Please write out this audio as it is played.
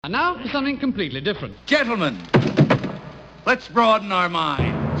And now for something completely different. Gentlemen, let's broaden our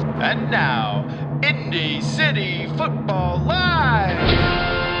minds. And now, Indy City Football Live!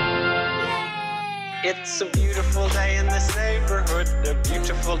 It's a beautiful day in this neighborhood, a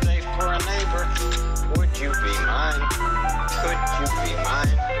beautiful day for a neighbor. Would you be mine? Could you be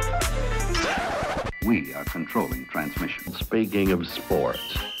mine? We are controlling transmission. Speaking of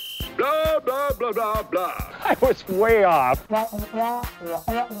sports. Blah, blah, blah, blah, blah. I was way off.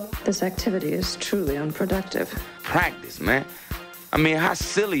 This activity is truly unproductive. Practice, man. I mean, how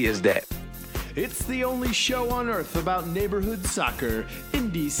silly is that? It's the only show on earth about neighborhood soccer,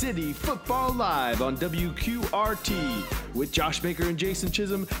 Indy City Football Live on WQRT. With Josh Baker and Jason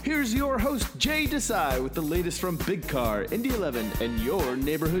Chisholm, here's your host, Jay Desai, with the latest from Big Car, Indy 11, and your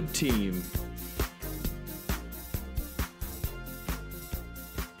neighborhood team.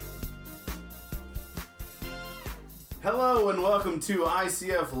 Hello and welcome to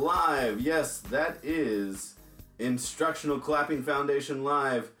ICF Live. Yes, that is Instructional Clapping Foundation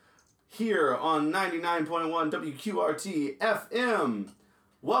Live here on 99.1 WQRT FM.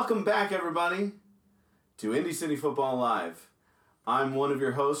 Welcome back, everybody, to Indy City Football Live. I'm one of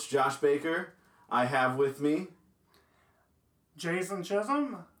your hosts, Josh Baker. I have with me Jason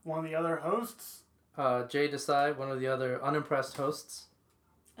Chisholm, one of the other hosts. Jay Desai, one of the other unimpressed hosts.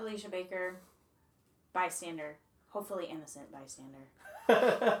 Alicia Baker, bystander. Hopefully innocent bystander.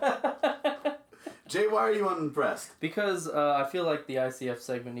 Jay, why are you unimpressed? Because I feel like the ICF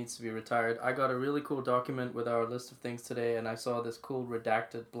segment needs to be retired. I got a really cool document with our list of things today, and I saw this cool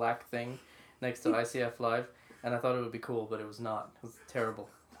redacted black thing next to ICF Live, and I thought it would be cool, but it was not. It was terrible.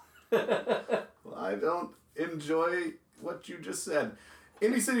 Well, I don't enjoy what you just said.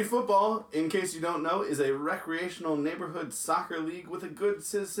 Indy City Football, in case you don't know, is a recreational neighborhood soccer league with a good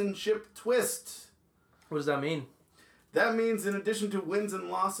citizenship twist. What does that mean? That means in addition to wins and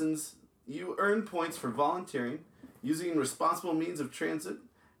losses, you earn points for volunteering, using responsible means of transit,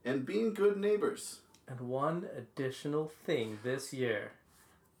 and being good neighbors. And one additional thing this year.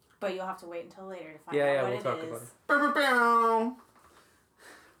 But you'll have to wait until later to find out what we'll it talk is. about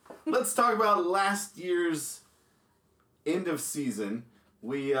it. Let's talk about last year's end of season.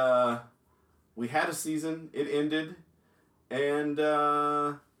 We had a season, it ended, and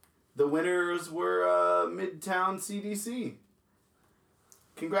the winners were Midtown CDC.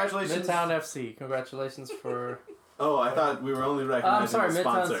 Congratulations. Midtown FC. Congratulations for... Oh, I thought we were only recognizing I'm sorry, the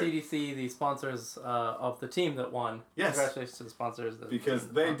sponsor. Midtown CDC, the sponsors of the team that won. Yes. Congratulations to the sponsors. Because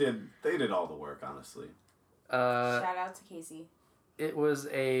they did all the work, honestly. Shout out to Casey. It was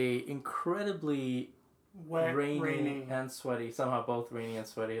a incredibly Wet, rainy and sweaty, somehow both rainy and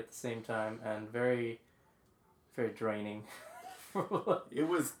sweaty at the same time, and very, very draining.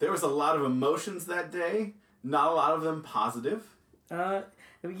 There was a lot of emotions that day. Not a lot of them positive.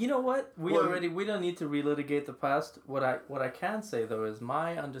 You know what? We don't need to relitigate the past. What I can say though is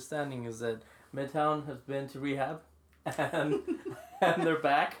my understanding is that Midtown has been to rehab, and they're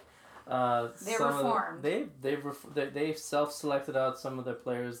back. They reformed. They self-selected out some of their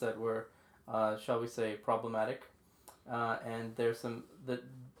players that were, shall we say, problematic, and there's the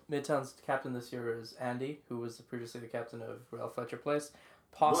Midtown's captain this year is Andy, who was previously the captain of Ralph Fletcher Place.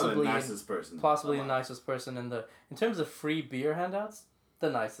 Possibly the nicest person. Possibly the nicest person in terms of free beer handouts, the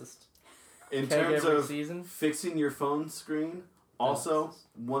nicest. In terms of season, fixing your phone screen, also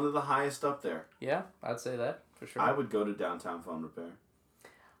one of the highest up there. Yeah, I'd say that for sure. I would go to Downtown Phone Repair.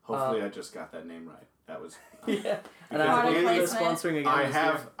 Hopefully, I just got that name right. That was yeah. And I'm sponsoring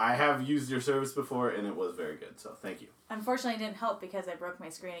again. I have used your service before, and it was very good. So thank you. Unfortunately, it didn't help because I broke my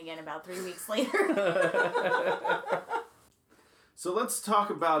screen again about 3 weeks later. So let's talk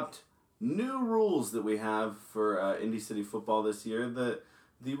about new rules that we have for Indy City Football this year. The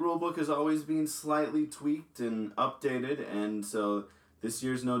rule book is always being slightly tweaked and updated, and so this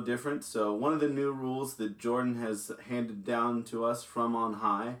year's no different. So one of the new rules that Jordan has handed down to us from on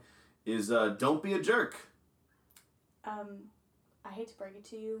high is don't be a jerk. I hate to break it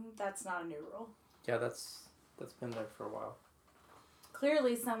to you, that's not a new rule. Yeah, that's been there for a while.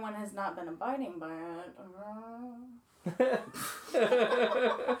 Clearly, someone has not been abiding by it.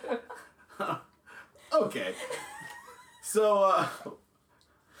 Okay. So,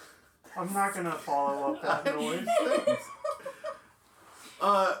 I'm not going to follow up that noise.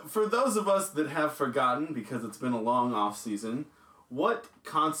 For those of us that have forgotten, because it's been a long off season, what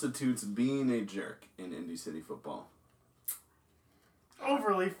constitutes being a jerk in Indy City Football?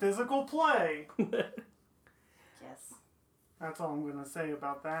 Overly physical play. Yes. That's all I'm going to say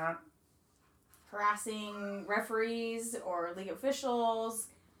about that. Harassing referees or league officials,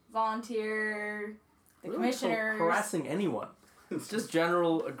 volunteer, the commissioners. Harassing anyone. Just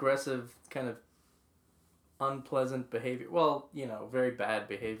general aggressive kind of unpleasant behavior. Well, very bad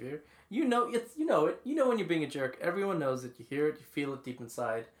behavior. You know it. You know when you're being a jerk. Everyone knows it. You hear it. You feel it deep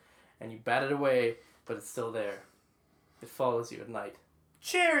inside, and you bat it away, but it's still there. It follows you at night.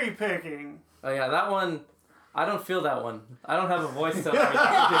 Cherry picking. Oh yeah, that one. I don't feel that one. I don't have a voice to tell me.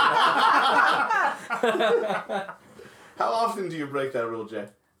 How often do you break that rule, Jay?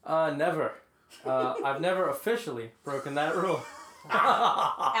 Never. I've never officially broken that rule.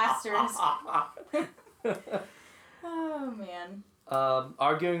 Asterisk. Oh, man.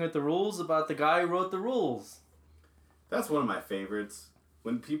 Arguing with the rules about the guy who wrote the rules. That's one of my favorites.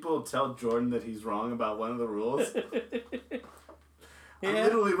 When people tell Jordan that he's wrong about one of the rules. I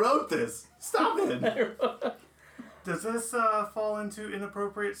literally wrote this. Stop it. Does this fall into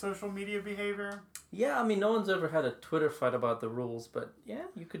inappropriate social media behavior? Yeah, I mean, no one's ever had a Twitter fight about the rules, but yeah,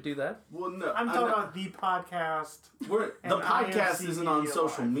 you could do that. Well, no. I'm talking about the podcast. The podcast isn't on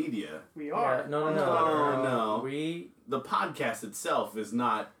social media. We are. Yeah, no. The podcast itself is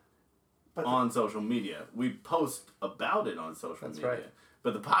not on social media. We post about it on social media. That's right.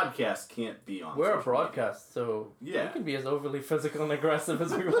 But the podcast can't be on We're social a broadcast, so we can be as overly physical and aggressive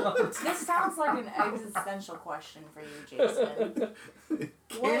as we want. This sounds like an existential question for you, Jason.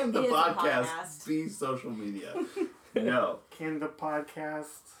 Can the podcast be social media? No. Can the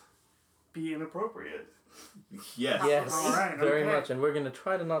podcast be inappropriate? Yes. Yes, All right, very okay. much, and we're going to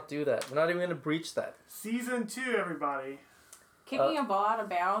try to not do that. We're not even going to breach that. Season 2, everybody. Kicking a ball out of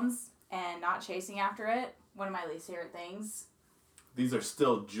bounds and not chasing after it, one of my least favorite things. These are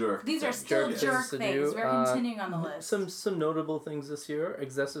still jerk These are things. still jerk to things. do. We're continuing on the list. Some notable things this year: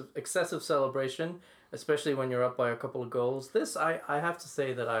 excessive celebration, especially when you're up by a couple of goals. This I have to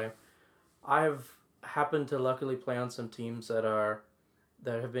say that I have happened to luckily play on some teams that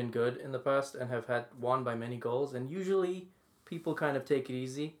have been good in the past and have had won by many goals. And usually people kind of take it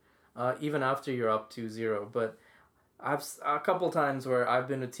easy, even after you're up 2-0. But I've a couple times where I've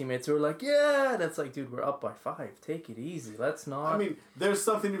been with teammates who are like, yeah, that's like, dude, we're up by 5. Take it easy. Let's not. I mean, there's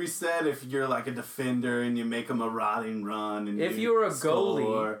something to be said if you're like a defender and you make a marauding run. And if you're a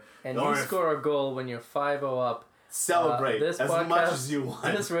goalie and you score a goal when you're 5-0 up, celebrate this as podcast, much as you want.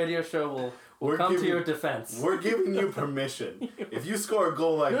 This radio show will come to your defense. We're giving you permission. If you score a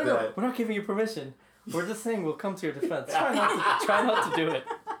goal like that. No, we're not giving you permission. We're just saying we'll come to your defense. Try not to do it.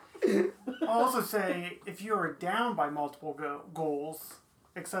 I'll also say, if you are down by multiple goals,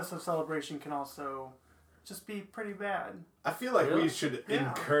 excessive celebration can also just be pretty bad. I feel like we should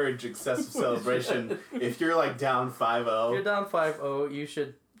encourage excessive celebration. If you're like down 5-0. If you're down 5-0, you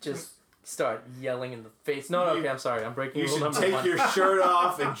should just start yelling in the face. No, okay, I'm sorry. I'm breaking rule number 1. You should take your shirt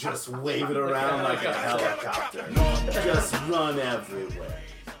off and just wave it around like a helicopter. Just run everywhere.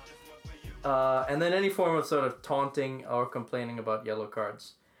 And then any form of sort of taunting or complaining about yellow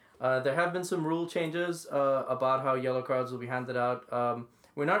cards. There have been some rule changes about how yellow cards will be handed out.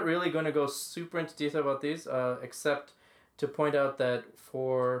 We're not really going to go super into detail about these, except to point out that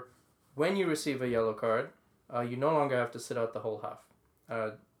for when you receive a yellow card, you no longer have to sit out the whole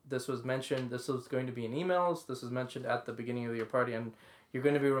half. This was mentioned, this was going to be in emails, this was mentioned at the beginning of your party, and you're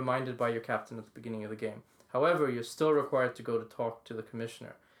going to be reminded by your captain at the beginning of the game. However, you're still required to go to talk to the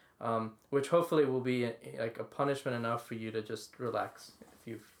commissioner, which hopefully will be like a punishment enough for you to just relax if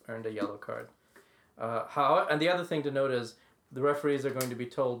you've earned a yellow card. And the other thing to note is the referees are going to be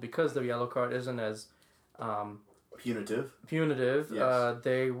told, because the yellow card isn't as punitive, yes.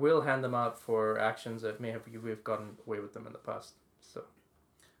 They will hand them out for actions that we've gotten away with them in the past.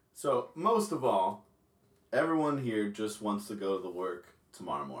 So most of all, everyone here just wants to go to work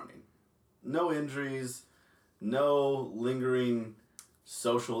tomorrow morning. No injuries, no lingering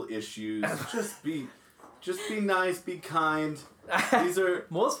social issues. Just be nice, be kind. These are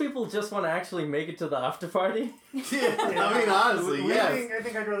most people just want to actually make it to the after party. Yeah, I mean honestly, yes. I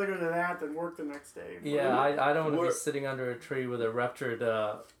think I'd rather go to that than work the next day. Yeah, I don't want to be sitting under a tree with a ruptured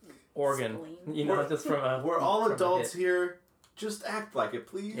organ. Just from a. We're all adults here. Just act like it,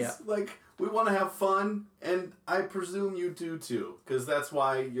 please. Yeah. Like, we want to have fun, and I presume you do too, because that's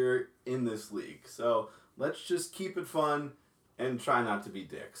why you're in this league. So let's just keep it fun and try not to be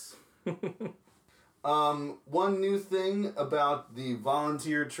dicks. One new thing about the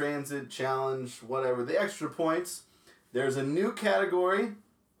Volunteer Transit Challenge, whatever, the extra points, there's a new category,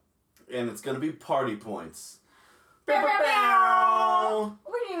 and it's going to be party points. We didn't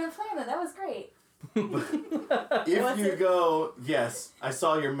even plan that. That was great. If you go, yes, I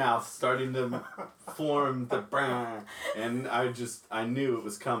saw your mouth starting to form the brah, and I knew it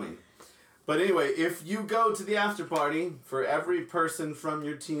was coming. But anyway, if you go to the after party, for every person from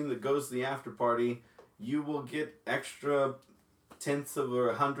your team that goes to the after party, you will get extra tenths of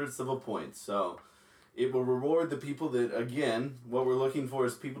or hundredths of a point. So it will reward the people that, again, what we're looking for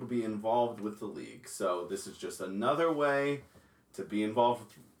is people to be involved with the league. So this is just another way to be involved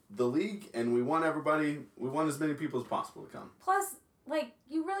with the league, and we want as many people as possible to come. Plus, like,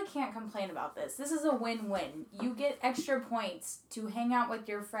 you really can't complain about this. This is a win-win. You get extra points to hang out with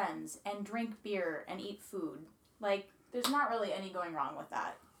your friends and drink beer and eat food. Like, there's not really any going wrong with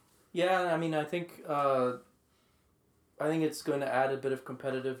that. Yeah, I mean, I think it's going to add a bit of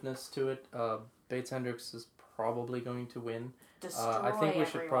competitiveness to it. Bates Hendricks is probably going to win. I think we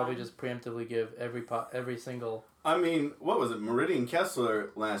should probably just preemptively give every single... I mean, what was it? Meridian Kessler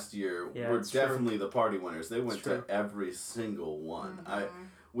last year were definitely the party winners. They went to every single one,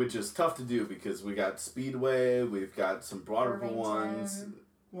 which is tough to do because we got Speedway, we've got some Broad Ripple ones.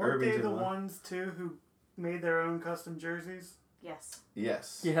 Weren't they the ones, too, who made their own custom jerseys? Yes.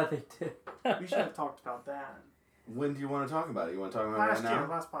 Yes. Yeah, they did. We should have talked about that. When do you want to talk about it? You want to talk about it right now?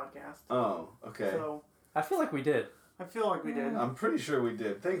 Last podcast. Oh, okay. So, I feel like we did. I feel like we did. I'm pretty sure we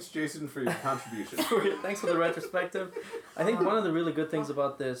did. Thanks, Jason, for your contribution. Thanks for the retrospective. I think one of the really good things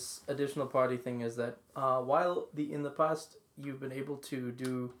about this additional party thing is that while in the past you've been able to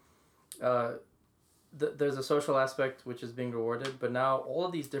do, there's a social aspect which is being rewarded, but now all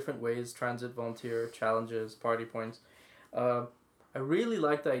of these different ways, transit, volunteer, challenges, party points, I really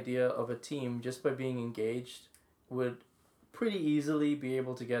like the idea of a team just by being engaged would pretty easily be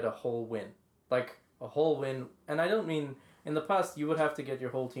able to get a whole win. Like, a whole win, and I don't mean in the past you would have to get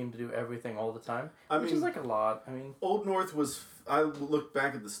your whole team to do everything all the time, which is like a lot. I mean, Old North was. I looked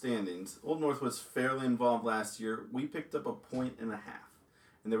back at the standings. Old North was fairly involved last year. We picked up 1.5 points,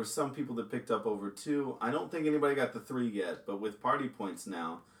 and there were some people that picked up over 2. I don't think anybody got the 3 yet, but with party points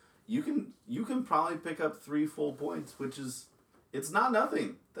now, you can probably pick up 3 full points, which is it's not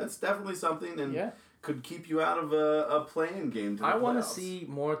nothing. That's definitely something, and could keep you out of a playing game. I want to see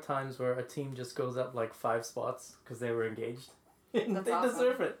more times where a team just goes up like 5 spots because they were engaged. They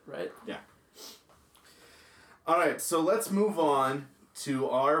deserve it, right? Yeah. All right, so let's move on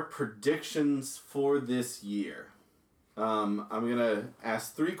to our predictions for this year. I'm going to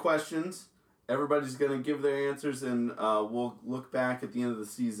ask 3 questions. Everybody's going to give their answers, and we'll look back at the end of the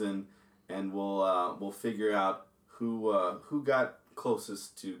season, and we'll figure out who got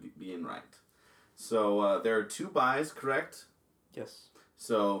closest to being right. So there are 2 buys, correct? Yes.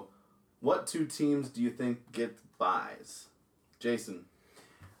 So what 2 teams do you think get buys? Jason?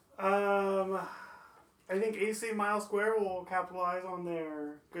 I think AC Mile Square will capitalize on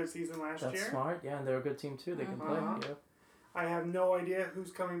their good season last year. That's smart, yeah, and they're a good team too. They can play, yeah. I have no idea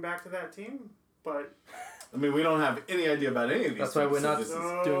who's coming back to that team, but... I mean, we don't have any idea about any of these. That's why we're not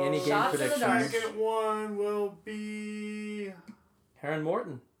doing any game predictions. The second one will be... Heron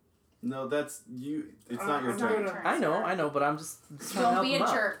Morton. No, that's you. It's not your turn. I know, but I'm just don't be a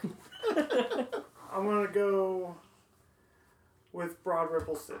jerk. I'm gonna go with Broad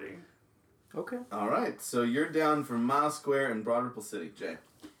Ripple City. Okay. All right, so you're down for Mile Square and Broad Ripple City, Jay.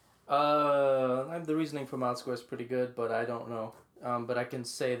 The reasoning for Mile Square is pretty good, but I don't know. But I can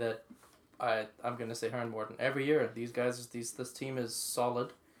say that I'm gonna say Heron Morton every year. This team is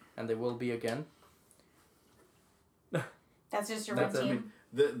solid, and they will be again. That's just your one team. I mean,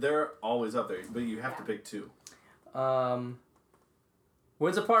 they're always up there, but you have to pick 2.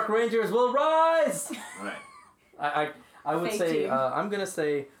 Windsor Park Rangers will rise. Right. I would say I'm gonna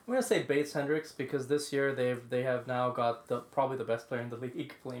say Bates Hendricks because this year they have now got probably the best player in the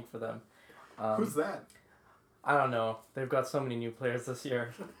league playing for them. Who's that? I don't know. They've got so many new players this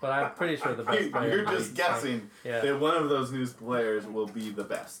year, but I'm pretty sure the best player. You're just guessing that one of those new players will be the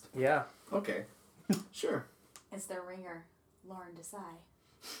best. Yeah. Okay. Sure. It's their ringer, Lauren Desai.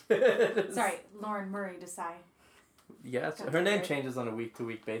 Sorry, Lauren Murray Desai. Yes, her name changes on a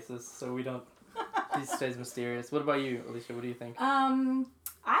week-to-week basis, so we don't. She stays mysterious. What about you, Alicia? What do you think?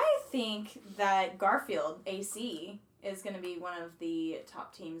 I think that Garfield AC is going to be one of the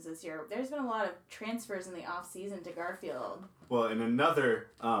top teams this year. There's been a lot of transfers in the off-season to Garfield. Well, and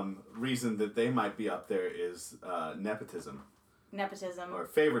another reason that they might be up there is nepotism. Nepotism. Or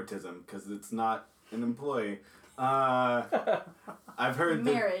favoritism, because it's not an employee. I've heard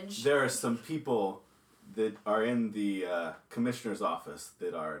that there are some people that are in the commissioner's office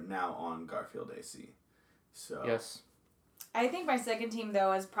that are now on Garfield AC. So yes. I think my second team,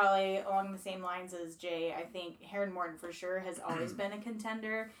 though, is probably along the same lines as Jay. I think Heron Morton, for sure, has always been a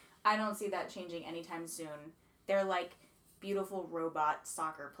contender. I don't see that changing anytime soon. They're like beautiful robot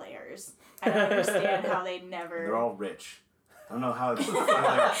soccer players. I don't understand how they never... They're all rich. I don't know how it's... You can't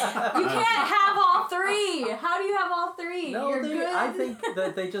have all three. How do you have all three? No, You're good. I think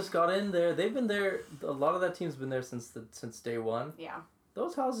that they just got in there. They've been there. A lot of that team's been there since day one. Yeah.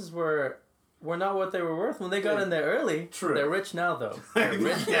 Those houses were not what they were worth when they got in there early. True. They're rich now, though. They're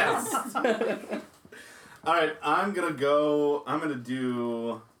rich Yes. All right, I'm gonna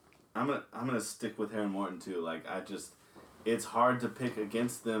stick with Heron Morton too. Like it's hard to pick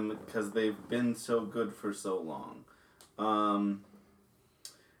against them because they've been so good for so long. I'm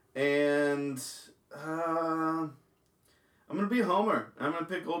gonna be a homer. I'm gonna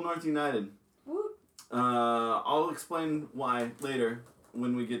pick Old North United. Woo. I'll explain why later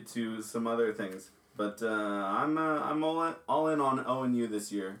when we get to some other things. But I'm all in on ONU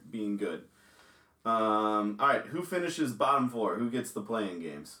this year being good. All right, who finishes bottom four? Who gets the playing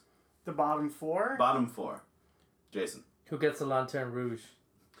games? The bottom four? Bottom four. Jason. Who gets the Lanterne Rouge?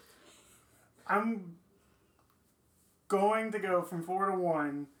 I'm going to go from 4 to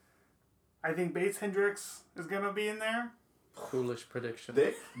 1. I think Bates Hendricks is going to be in there. Foolish prediction.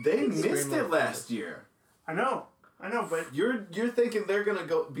 They missed it last year. I know, but you're thinking they're gonna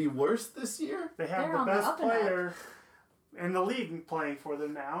be worse this year? They have the best player in the league playing for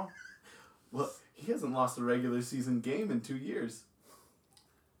them now. Well, he hasn't lost a regular season game in 2 years.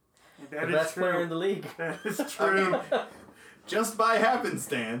 That the best player in the league. That is true. Just by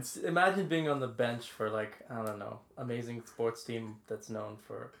happenstance. Imagine being on the bench for amazing sports team that's known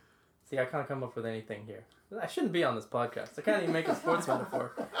for. See, I can't come up with anything here. I shouldn't be on this podcast. I can't even make a sports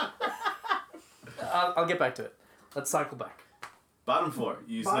metaphor. I'll get back to it. Let's cycle back. Bottom four.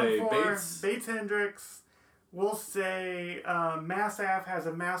 Bottom four, Bates Hendricks. We'll say Mass Ave has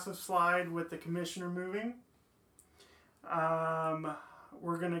a massive slide with the commissioner moving.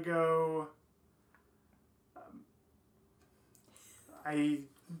 We're going to go...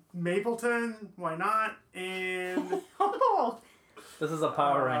 Mapleton, why not? And... This is a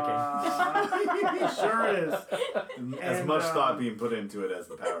power ranking. Sure is. As much thought being put into it as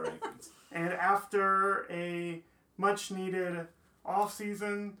the power rankings. And after a much-needed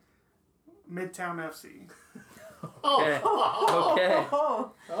off-season, Midtown FC. Okay. Okay.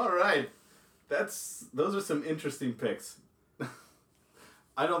 All right. Those are some interesting picks.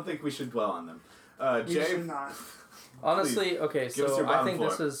 I don't think we should dwell on them. You Jay, should not. Honestly, okay, so I think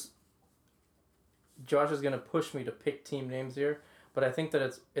four. Josh is going to push me to pick team names here, but I think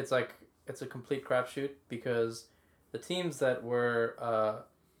that it's a complete crapshoot because the teams that were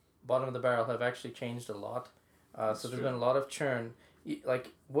bottom of the barrel have actually changed a lot. So there's been a lot of churn.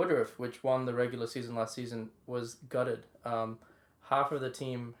 Like Woodruff, which won the regular season last season, was gutted. Half of the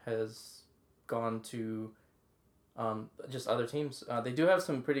team has gone to just other teams. They do have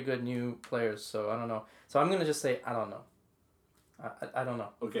some pretty good new players, so I don't know. So I'm going to just say I don't know. I don't know.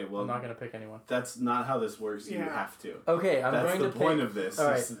 Okay, well... I'm not going to pick anyone. That's not how this works. You have to. Okay, I'm going to pick... That's the point of this. All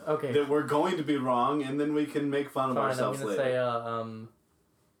right, okay. That we're going to be wrong, and then we can make fun of ourselves later. I'm going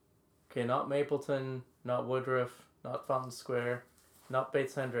to say, not Mapleton, not Woodruff, not Fountain Square, not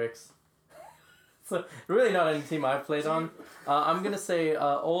Bates Hendricks. So, really not any team I've played on. I'm going to say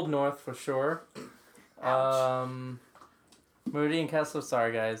Old North for sure. Meridian Kessler,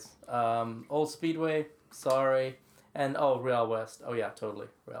 sorry guys. Old Speedway, sorry. And, Real West. Oh, yeah, totally.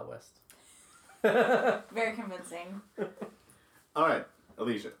 Real West. Very convincing. All right,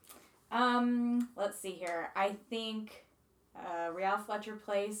 Alicia. Let's see here. I think Real Fletcher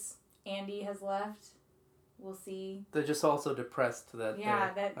Place, Andy has left. We'll see. They're just also depressed that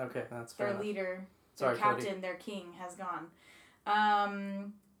okay, that's fair their enough. leader, Sorry, their captain, Cody. their king has gone.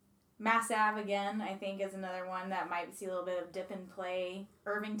 Mass Ave again, I think, is another one that might see a little bit of dip in play.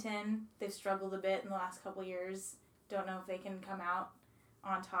 Irvington, they've struggled a bit in the last couple years. Don't know if they can come out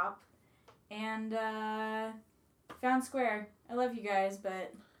on top. And Fountain Square, I love you guys,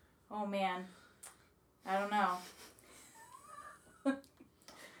 but oh man, I don't know.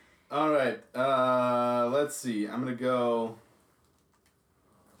 All right, let's see. I'm going to go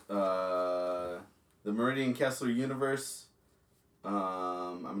the Meridian Kessler Universe.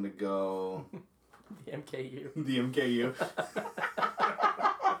 I'm going to go... The MKU. The MKU.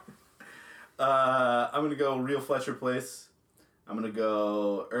 I'm going to go Real Fletcher Place. I'm going to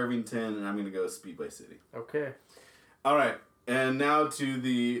go Irvington, and I'm going to go Speedway City. Okay. All right, and now to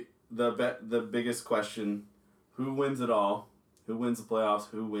the biggest question. Who wins it all? Who wins the playoffs?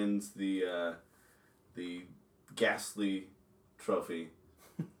 Who wins the ghastly trophy?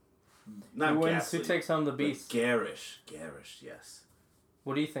 Not who wins? ghastly, Who takes home the beast? Garish, yes.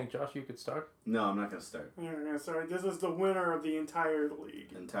 What do you think, Josh? You could start? No, I'm not going to start. You're not going to start. This is the winner of the entire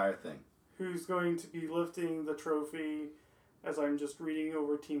league. Entire thing. Who's going to be lifting the trophy as I'm just reading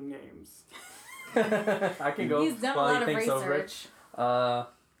over team names. I can go He's done a while lot he of thinks over it. research.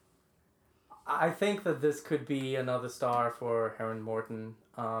 I think that this could be another star for Heron Morton,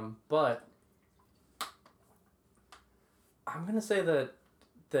 but I'm gonna say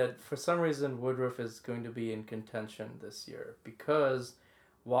that for some reason Woodruff is going to be in contention this year because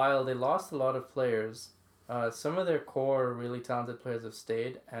while they lost a lot of players, some of their core really talented players have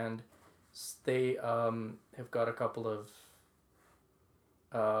stayed, and they have got a couple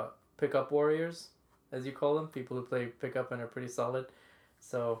of pickup warriors, as you call them, people who play pickup and are pretty solid.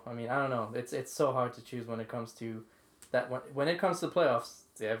 So I mean, I don't know. It's so hard to choose when it comes to that. When it comes to the playoffs,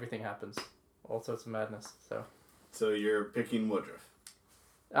 everything happens, all sorts of madness. So you're picking Woodruff.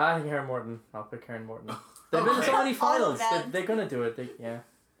 I think Heron Morton. I'll pick Heron Morton. They've been in so many finals. They're gonna do it.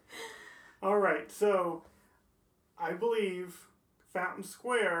 All right, so I believe Fountain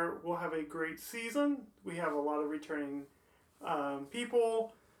Square will have a great season. We have a lot of returning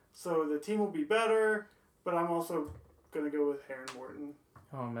people, so the team will be better. But I'm also gonna go with Heron Morton.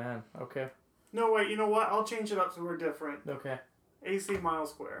 Oh man. Okay. No, wait. You know what? I'll change it up so we're different. Okay. AC Mile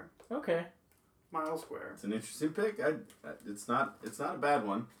Square. Okay. Mile Square. It's an interesting pick. It's not a bad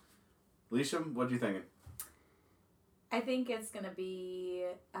one. Alicia, what are you thinking? I think it's going to be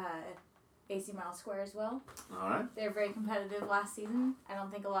AC Mile Square as well. All right. They're very competitive last season. I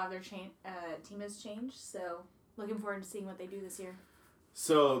don't think a lot of their team has changed, so looking forward to seeing what they do this year.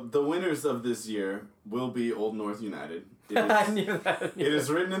 So the winners of this year will be Old North United. I knew that. It is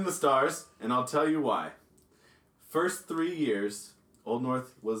written in the stars, and I'll tell you why. First 3 years, Old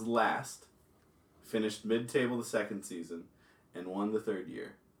North was last, finished mid-table the second season, and won the third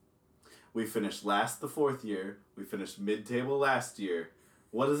year. We finished last the fourth year. We finished mid-table last year.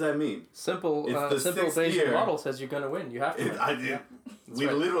 What does that mean? Simple Bayesian model says you're going to win. You have to win.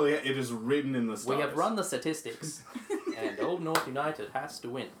 It is written in the stars. We have run the statistics, and Old North United has to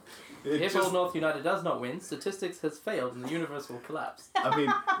win. If Old North United does not win, statistics has failed and the universe will collapse. I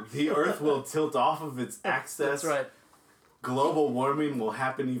mean, the Earth will tilt off of its axis. That's right. Global warming will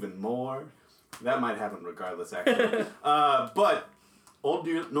happen even more. That might happen regardless, actually. But Old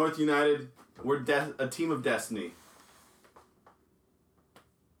North United, we're a team of destiny.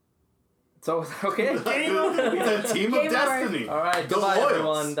 So, okay. It's a team of destiny. All right, goodbye,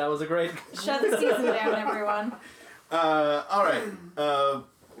 everyone. That was a great... Shut the season down, everyone. All right.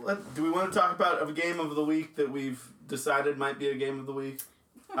 Do we want to talk about a game of the week that we've decided might be a game of the week?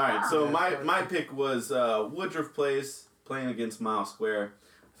 All right, so my pick was Woodruff playing against Mile Square.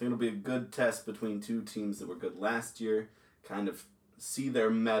 I think it'll be a good test between two teams that were good last year. Kind of see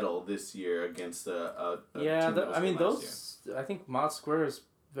their mettle this year against a team that was good last year. I think Mile Square is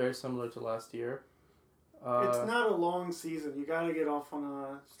very similar to last year. It's not a long season. You got to get off on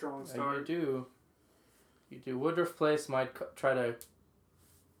a strong start. You do. Woodruff Place might try to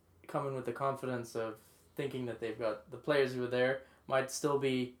come in with the confidence of thinking that they've got the players who are there might still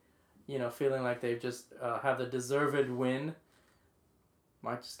be, feeling like they've just have the deserved win.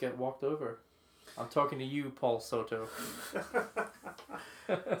 Might just get walked over. I'm talking to you, Paul Soto.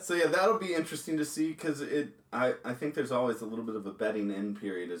 So yeah, that'll be interesting to see because I think there's always a little bit of a betting in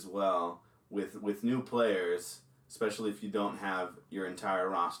period as well with new players, especially if you don't have your entire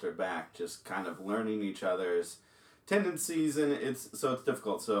roster back, just kind of learning each other's tendencies, and it's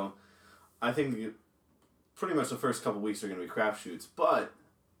difficult. So I think pretty much the first couple weeks are going to be crapshoots, but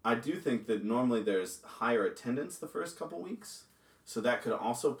I do think that normally there's higher attendance the first couple weeks, so that could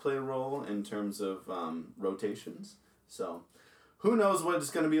also play a role in terms of rotations. So who knows what it's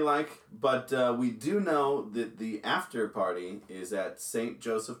going to be like, but we do know that the after party is at St.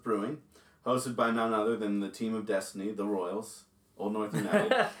 Joseph Brewing, hosted by none other than the team of destiny, the Royals, Old North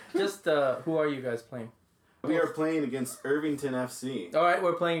United. Just, who are you guys playing? We are playing against Irvington FC. All right,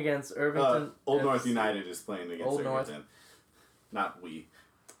 we're playing against Irvington. Old North United is playing against Old Irvington. North. Not we.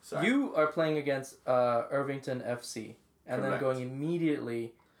 Sorry. You are playing against Irvington FC, and Correct. then going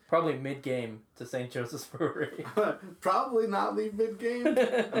immediately, probably mid-game, to St. Joseph's Brewery. Probably not leave mid-game.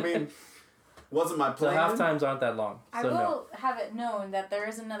 I mean, wasn't my plan. The halftimes aren't that long. I So will no. have it known that there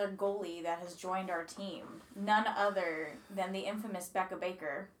is another goalie that has joined our team. None other than the infamous Becca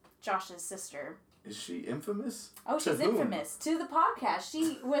Baker, Josh's sister. Is she infamous? Oh, she's To whom? infamous. To the podcast.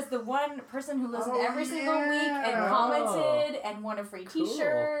 She was the one person who listened every single week and Oh. commented and won a free Cool.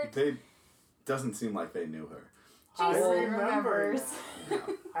 t-shirt. They doesn't seem like they knew her. Jason I remember remembers.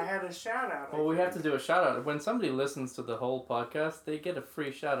 I had a shout out. Well, we have to do a shout out. When somebody listens to the whole podcast, they get a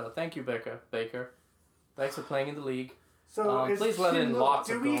free shout out. Thank you, Becca Baker. Thanks for playing in the league. So please let in lots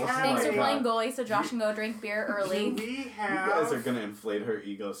of goals. Thanks for playing goalie so Josh can go drink beer early. You guys are going to inflate her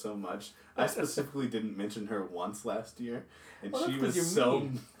ego so much. I specifically didn't mention her once last year, and she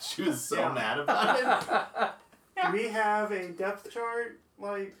was so mad about it. Do we have a depth chart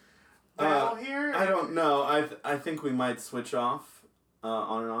battle here? I don't know. I think we might switch off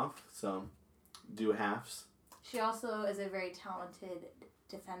on and off. So do halves. She also is a very talented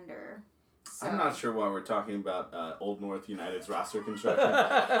defender. So. I'm not sure why we're talking about Old North United's roster construction.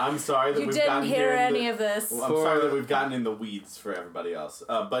 I'm sorry that we've gotten here. You didn't hear any of this. Well, I'm sorry that we've gotten in the weeds for everybody else.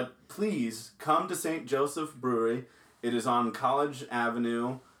 But please come to St. Joseph Brewery. It is on College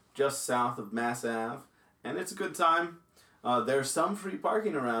Avenue, just south of Mass Ave, and it's a good time. There's some free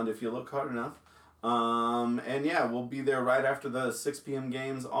parking around if you look hard enough. And yeah, we'll be there right after the 6 p.m.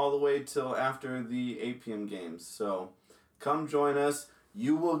 games all the way till after the 8 p.m. games. So come join us.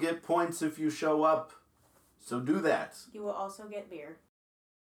 You will get points if you show up, so do that. You will also get beer.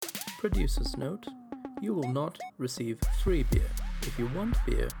 Producer's note: you will not receive free beer. If you want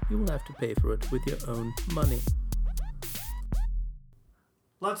beer, you will have to pay for it with your own money.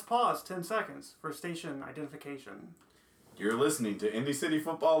 Let's pause 10 seconds for station identification. You're listening to Indy City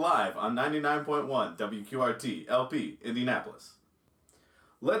Football Live on 99.1 WQRT LP, Indianapolis.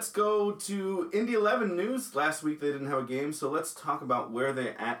 Let's go to Indy 11 news. Last week they didn't have a game, so let's talk about where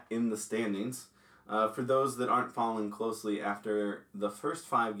they're at in the standings. For those that aren't following closely, after the first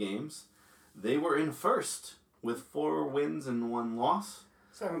 5 games, they were in first with 4 wins and 1 loss.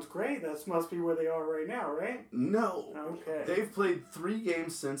 Sounds great. That must be where they are right now, right? No. Okay. They've played 3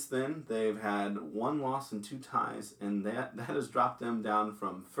 games since then. They've had 1 loss and 2 ties, and that has dropped them down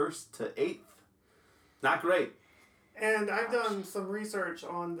from 1st to 8th. Not great. And I've done some research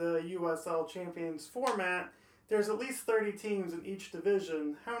on the USL Champions format. There's at least 30 teams in each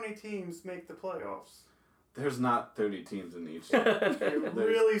division. How many teams make the playoffs? There's not 30 teams in each. It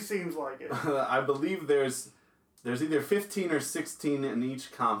really seems like it. I believe there's either 15 or 16 in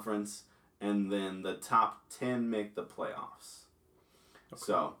each conference, and then the top 10 make the playoffs. Okay.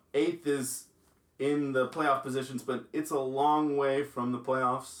 So 8th is in the playoff positions, but it's a long way from the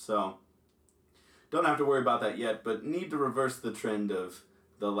playoffs, so don't have to worry about that yet, but need to reverse the trend of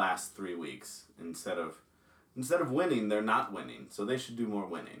the last 3 weeks. Instead of winning, they're not winning, so they should do more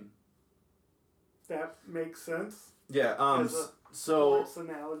winning. That makes sense. Yeah. As a sports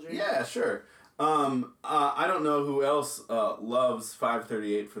analogy. Yeah, sure. I don't know who else loves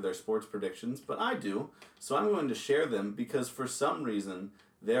 538 for their sports predictions, but I do. So I'm going to share them because for some reason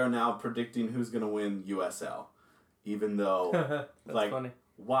they're now predicting who's going to win USL, even though That's funny.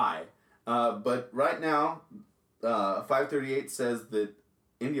 Why? But right now, 538 says that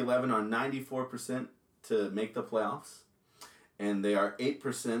Indy 11 are 94% to make the playoffs, and they are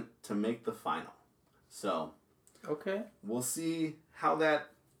 8% to make the final. So, okay, we'll see how that.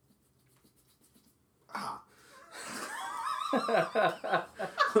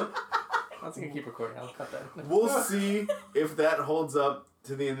 That's gonna keep recording. I'll cut that. We'll see if that holds up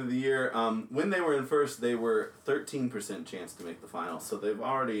to the end of the year. When they were in first, they were 13% chance to make the final, so they've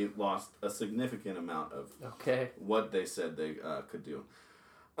already lost a significant amount of what they said they could do.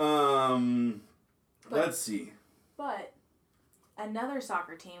 Let's see. But another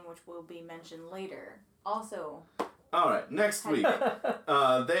soccer team, which will be mentioned later, also. All right, next week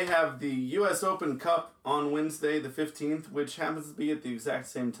they have the U.S. Open Cup on Wednesday the 15th, which happens to be at the exact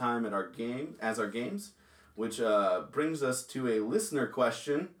same time at our games, which brings us to a listener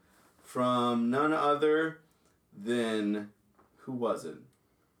question from none other than, who was it?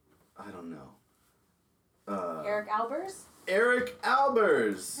 I don't know. Eric Albers? Eric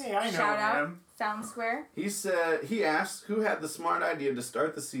Albers! Hey, I know Shout out, him. Fountain Square. He asked who had the smart idea to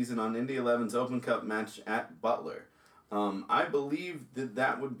start the season on Indy 11's Open Cup match at Butler. I believe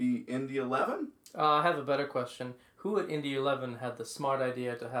that would be Indy 11? I have a better question. Who at Indy 11 had the smart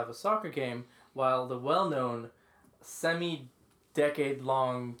idea to have a soccer game while the well-known,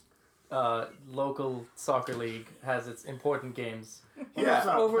 semi-decade-long local soccer league has its important games? Here's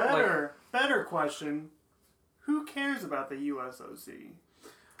a better question. Who cares about the USOC?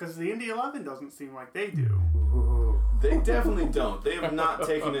 Because the Indy 11 doesn't seem like they do. They definitely don't. They have not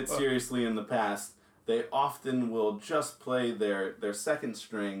taken it seriously in the past. They often will just play their second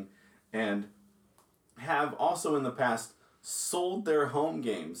string and have also in the past sold their home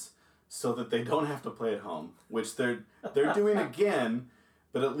games so that they don't have to play at home, which they're doing again,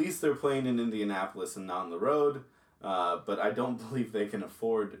 but at least they're playing in Indianapolis and not on the road. But I don't believe they can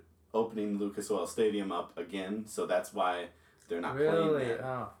afford opening Lucas Oil Stadium up again, so that's why they're not playing there.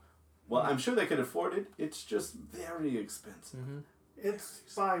 Oh. Well, I'm sure they could afford it. It's just very expensive. It's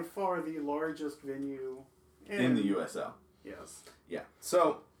by far the largest venue in the USL. Yes. Yeah.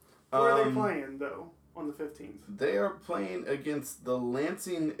 So, where are they playing though on the 15th? They are playing against the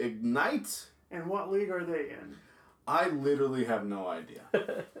Lansing Ignite. And what league are they in? I literally have no idea.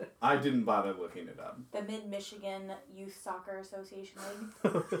 I didn't bother looking it up. The Mid-Michigan Youth Soccer Association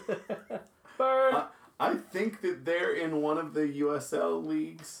League. Burn! I think that they're in one of the USL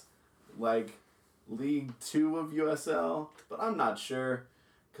leagues, like League 2 of USL, but I'm not sure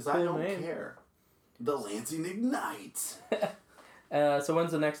because I don't care. The Lansing Ignite. So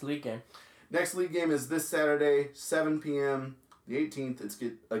when's the next league game? Next league game is this Saturday, 7 p.m. The 18th. It's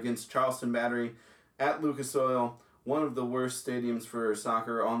against Charleston Battery at Lucas Oil, one of the worst stadiums for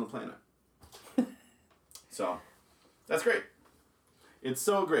soccer on the planet. So, that's great. It's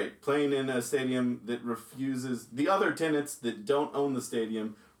so great playing in a stadium that refuses... The other tenants that don't own the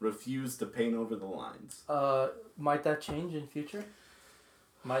stadium refuse to paint over the lines. Might that change in future?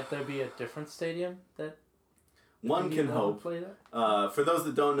 Might there be a different stadium that... One can hope. Play that? For those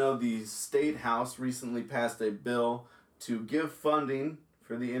that don't know, the State House recently passed a bill to give funding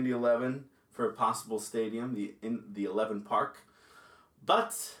for the Indy 11 for a possible stadium, the 11 Park.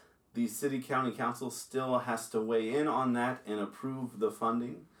 But the City County Council still has to weigh in on that and approve the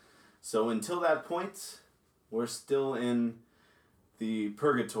funding. So until that point, we're still in the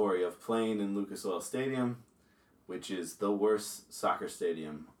purgatory of playing in Lucas Oil Stadium, which is the worst soccer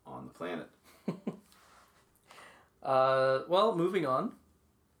stadium on the planet. Well, moving on.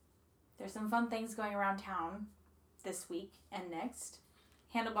 There's some fun things going around town this week and next.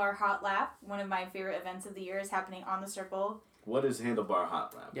 Handlebar Hot Lap, one of my favorite events of the year, is happening on the Circle. What is Handlebar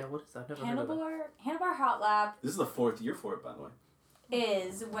Hot Lap? Yeah, what is that? I've never heard of that. Handlebar Hot Lap. This is the 4th year for it, by the way.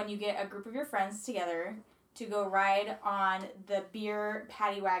 Is when you get a group of your friends together to go ride on the beer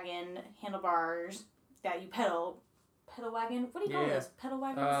paddy wagon handlebars that you pedal. Pedal wagon? What do you call this? Pedal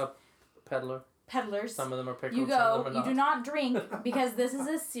wagons? Peddler. Peddlers. Some of them are pickled, you go, some of them are not. You do not drink because this is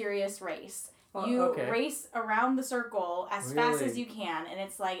a serious race. You race around the circle as fast as you can, and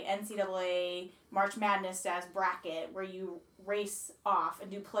it's like NCAA March Madness as bracket where you race off and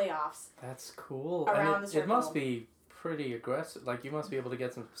do playoffs. That's cool. Around the circle. It must be pretty aggressive. Like, you must be able to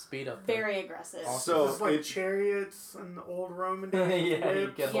get some speed up there. Very aggressive. So it's like chariots and the old Roman days. Yeah,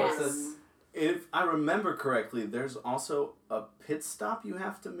 you get horses. If I remember correctly, there's also a pit stop you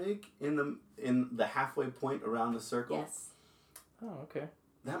have to make in the halfway point around the circle. Yes. Oh, okay.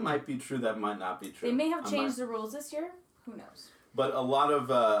 That might be true. That might not be true. They may have changed the rules this year. Who knows? But a lot of,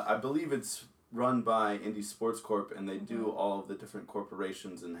 I believe it's run by Indy Sports Corp, and they do all of the different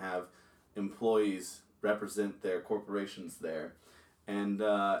corporations and have employees represent their corporations there. And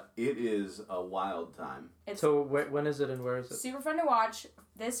it is a wild time. So when is it and where is it? Super fun to watch.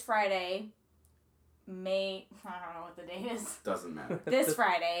 This Friday, I don't know what the date is. Doesn't matter. This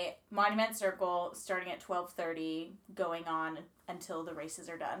Friday, Monument Circle, starting at 12:30, going on until the races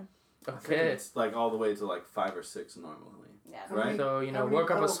are done. Okay. It's like all the way to like 5 or 6 normally. Yeah. Right? So, work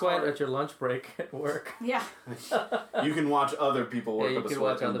up a sweat at your lunch break at work. Yeah. You can watch other people work up a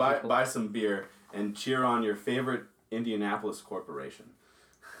sweat and people. buy some beer and cheer on your favorite Indianapolis corporation.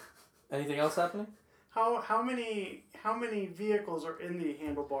 Anything else happening? How many vehicles are in the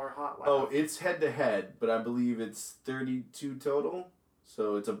Handlebar Hot Lap? Oh, it's head-to-head, but I believe it's 32 total,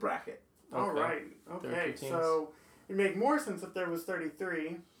 so it's a bracket. All right. Okay. So it'd make more sense if there was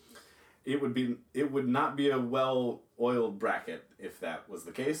 33. It would not be a well-oiled bracket if that was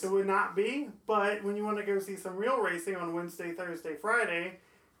the case. It would not be, but when you want to go see some real racing on Wednesday, Thursday, Friday,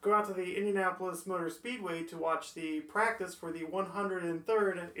 go out to the Indianapolis Motor Speedway to watch the practice for the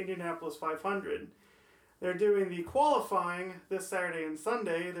 103rd Indianapolis 500. They're doing the qualifying this Saturday and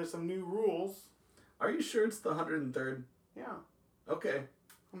Sunday. There's some new rules. Are you sure it's the 103rd? Yeah. Okay.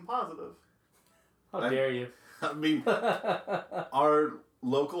 I'm positive. How dare you? I mean, our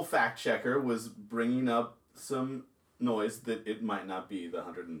local fact checker was bringing up some noise that it might not be the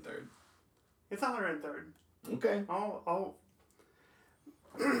 103rd. It's 103rd. Okay. I'll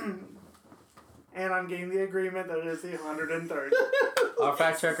and I'm getting the agreement that it is the 103rd. Our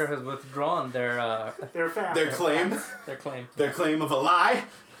fact checker has withdrawn their fact. Their claim. Their claim. Their claim of a lie.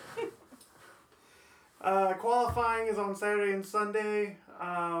 Qualifying is on Saturday and Sunday.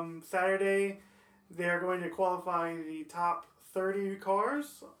 Saturday, they're going to qualify the top 30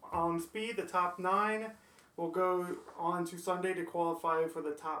 cars on speed. The top 9 will go on to Sunday to qualify for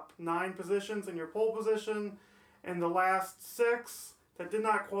the top 9 positions in your pole position. And the last 6 that did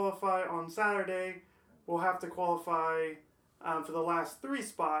not qualify on Saturday will have to qualify for the last 3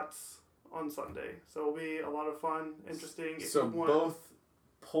 spots on Sunday. So it'll be a lot of fun, interesting. So both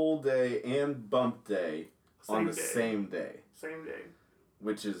pole day and bump day on the day. same day. Same day.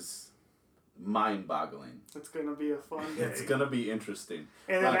 Which is mind-boggling. It's going to be a fun day. It's going to be interesting.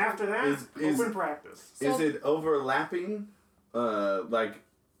 And then after that, open practice. Is it overlapping?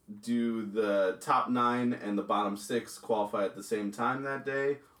 Do the top 9 and the bottom 6 qualify at the same time that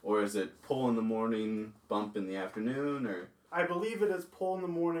day? Or is it pull in the morning, bump in the afternoon? Or I believe it is pull in the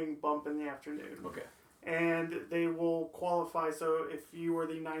morning, bump in the afternoon. Okay. And they will qualify, so if you were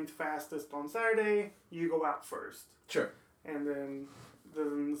the 9th fastest on Saturday, you go out first. Sure. And then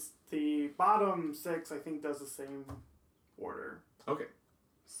the bottom 6, I think, does the same order. Okay.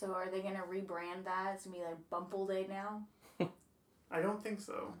 So are they going to rebrand that? It's going to be like Bumple Day now? I don't think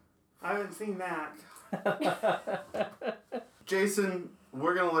so. I haven't seen that. Jason,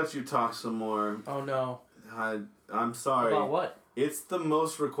 we're going to let you talk some more. Oh, no. I'm sorry. About what? It's the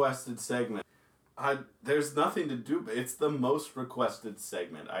most requested segment. There's nothing to do, but it's the most requested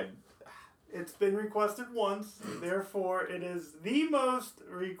segment. It's been requested once, therefore it is the most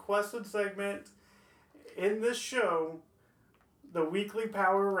requested segment in this show, the weekly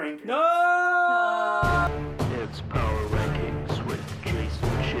Power Rankings. No! It's Power Rankings with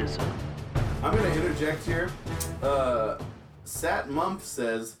Jason Chisholm. I'm going to interject here. Sat Mump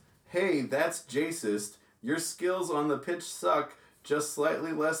says, "Hey, that's Jacist. Your skills on the pitch suck, just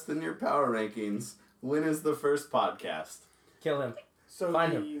slightly less than your Power Rankings. When is the first podcast?" Kill him.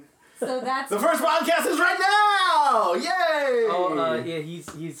 Find him. So that's the first podcast is right now! Yay! Oh, yeah,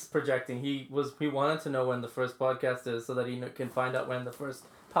 he's projecting. He wanted to know when the first podcast is so that he can find out when the first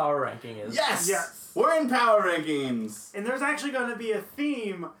power ranking is. Yes! We're in Power Rankings! And there's actually going to be a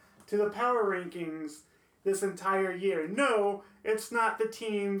theme to the Power Rankings this entire year. No, it's not the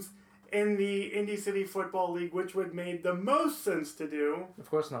teams in the Indy City Football League, which would make the most sense to do.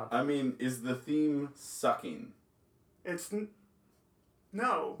 Of course not. I mean, is the theme sucking? It's...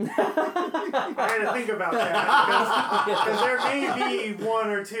 No. I had to think about that, because there may be one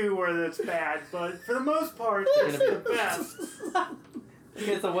or two where it's bad, but for the most part, it's the best.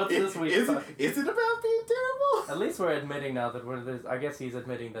 Okay, so what's this week? Is it about being terrible? At least we're admitting now that I guess he's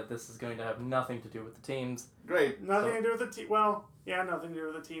admitting that this is going to have nothing to do with the teams. Great. Nothing to do with the team. Well, yeah, nothing to do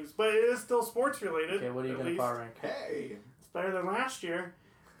with the teams, but it is still sports related. Okay, what are you going to power rank? Hey. It's better than last year.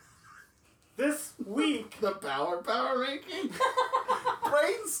 This week... The power ranking?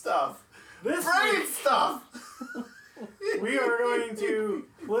 Brain stuff. This Brain week, stuff. we are going to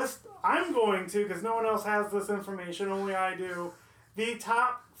list... I'm going to, because no one else has this information, only I do, the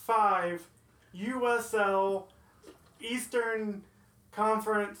top 5 USL Eastern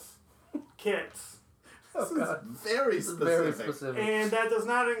Conference kits. Oh, God. Very specific. And that does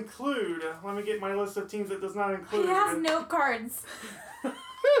not include... Let me get my list of teams that does not include... He has note cards.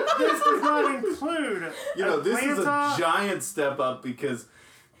 This does not include this is a Atlanta. giant step up because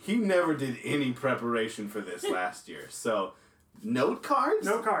he never did any preparation for this last year. So, note cards?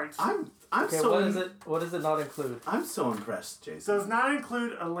 No cards. I'm okay, so... What does it not include? I'm so impressed, Jason. Does not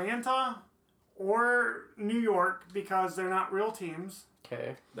include Atlanta or New York because they're not real teams.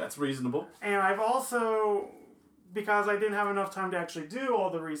 Okay. That's reasonable. And I've also, because I didn't have enough time to actually do all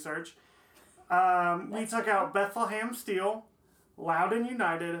the research, we took out Bethlehem Steel, Loudoun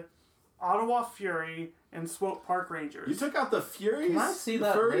United, Ottawa Fury, and Swope Park Rangers. You took out the Furies? Can I see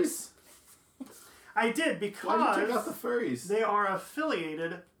that Furries? list? I did because Why did you take out the Furries? they are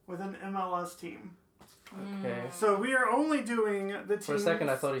affiliated with an MLS team. Okay. So we are only doing the teams... For a second,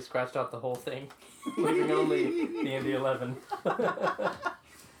 I thought he scratched out the whole thing, leaving only the Indy 11.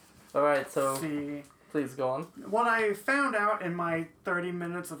 All right, so please go on. What I found out in my 30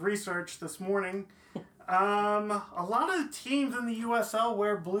 minutes of research this morning, a lot of teams in the USL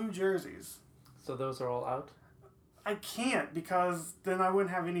wear blue jerseys. So those are all out? I can't because then I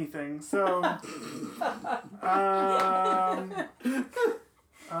wouldn't have anything. So,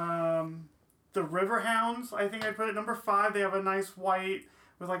 the Riverhounds, I think I put at number 5. They have a nice white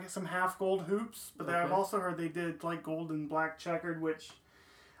with like some half gold hoops, but I've also heard they did like gold and black checkered, which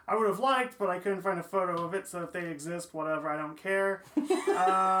I would have liked, but I couldn't find a photo of it. So if they exist, whatever, I don't care.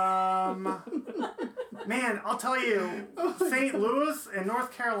 Man, I'll tell you, St. Louis and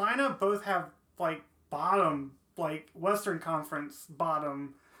North Carolina both have like bottom, like Western Conference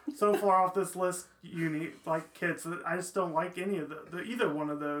bottom, so far off this list kits. I just don't like any of either one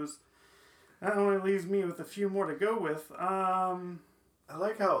of those. That only leaves me with a few more to go with. I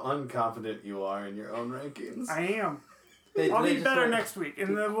like how unconfident you are in your own rankings. I am. I'll be better next week,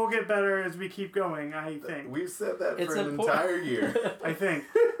 and then we'll get better as we keep going, I think. We've said that for an entire year. I think.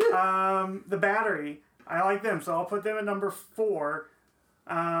 The Battery, I like them, so I'll put them at number 4.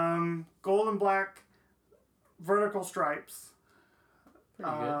 Gold and black vertical stripes.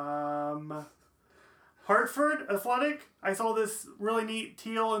 Pretty good. Hartford Athletic. I saw this really neat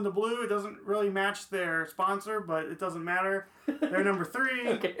teal and the blue. It doesn't really match their sponsor, but it doesn't matter. They're number 3.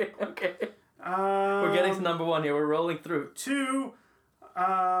 Okay. We're getting to number 1 here. We're rolling through. 2.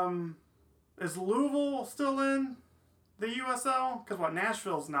 Is Louisville still in the USL? Because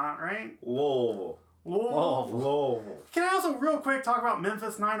Nashville's not, right? Louisville. Can I also real quick talk about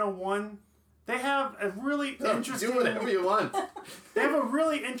Memphis 901? They have a really interesting... Do whatever you want. They have a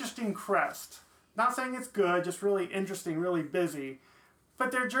really interesting crest. Not saying it's good, just really interesting, really busy.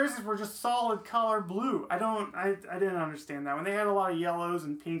 But their jerseys were just solid color blue. I didn't understand that. When they had a lot of yellows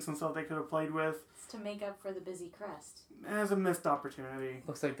and pinks and stuff they could have played with. It's to make up for the busy crest. It was a missed opportunity.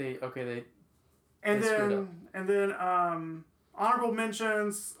 Looks like they honorable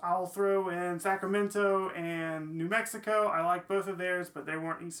mentions, I'll throw in Sacramento and New Mexico. I like both of theirs, but they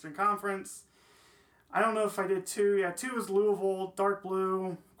weren't Eastern Conference. I don't know if I did 2. Yeah, 2 is Louisville, dark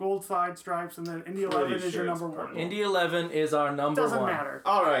blue, gold side stripes, and then Indy 11 is your number 1. Indy 11 is our number 1. Doesn't matter.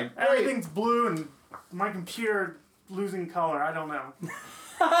 All right. Everything's blue, and my computer losing color. I don't know.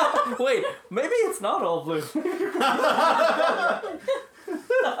 Wait, maybe it's not all blue.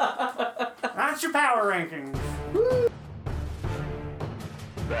 That's your power rankings.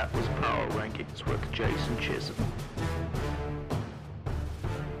 That was Power Rankings with Jason Chisholm.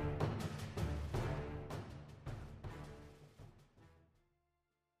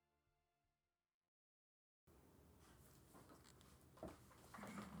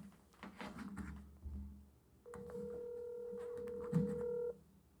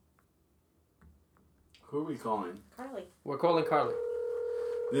 Who are we calling? Carly. We're calling Carly.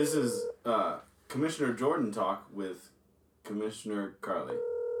 This is Commissioner Jordan talk with Commissioner Carly,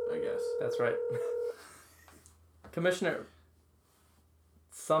 I guess. That's right. Commissioner.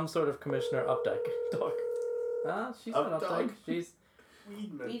 Some sort of Commissioner Updike talk. She's not Updike. She's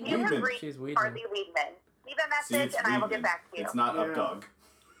Weedman. You have reached She's Weedman. Carly Weedman. Leave a message and I will get back to you. It's not Updog.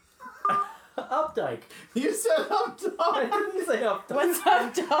 Updike. You said Updog. I didn't say Updike. What's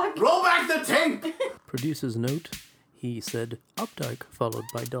up, dog? Roll back the tape! Producer's note, he said Updike followed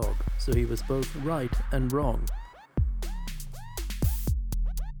by dog, so he was both right and wrong.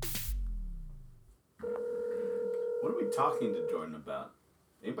 What are we talking to Jordan about?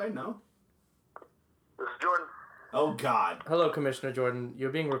 Anybody know? This is Jordan. Oh, God. Hello, Commissioner Jordan.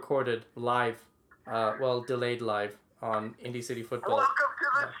 You're being recorded live. Delayed live on Indy City Football. Welcome to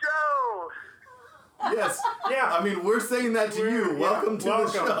the show! Yes. Yeah. I mean, we're saying that to you. Welcome to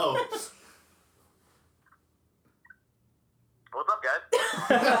the show. What's up,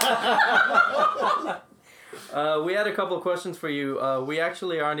 guys? We had a couple of questions for you. We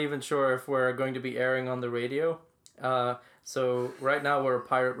actually aren't even sure if we're going to be airing on the radio. So right now we're a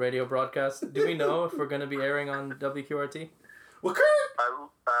pirate radio broadcast. Do we know if we're going to be airing on WQRT? Well,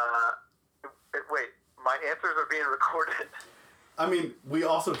 wait, my answers are being recorded. I mean, we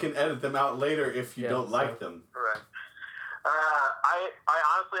also can edit them out later if you don't like them. Right. I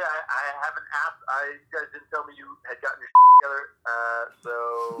honestly, I haven't asked. You guys didn't tell me you had gotten your together.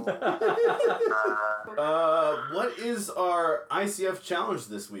 What is our ICF challenge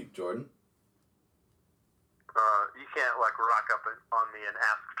this week, Jordan? You can't rock up on me and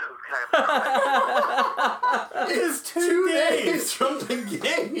ask those kind of questions. It's 2 days from the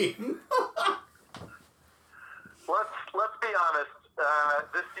game. Let's be honest.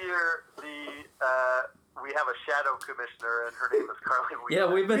 This year, we have a shadow commissioner, and her name is Carly Weedman. Yeah,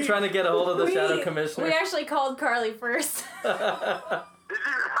 we've been trying to get a hold of the shadow commissioner. We actually called Carly first. Did you?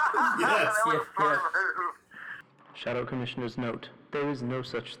 Yes. Yeah. Shadow Commissioner's note, there is no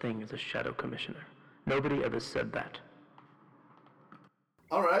such thing as a Shadow Commissioner. Nobody ever said that.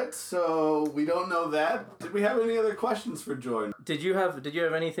 All right, so we don't know that. Did we have any other questions for Jordan? Did you have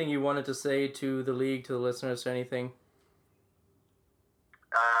anything you wanted to say to the league, to the listeners, or anything?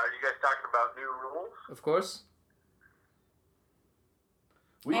 Are you guys talking about new rules? Of course.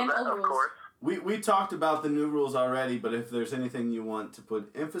 Of course. We talked about the new rules already, but if there's anything you want to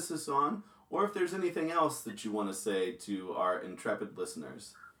put emphasis on, or if there's anything else that you want to say to our intrepid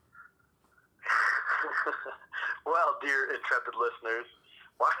listeners. Well, dear intrepid listeners,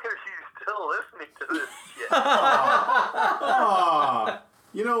 why are you still listening to this shit?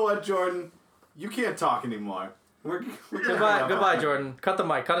 You know what, Jordan? You can't talk anymore. We're Goodbye, Jordan. Cut the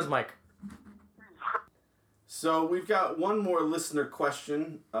mic. Cut his mic. So we've got one more listener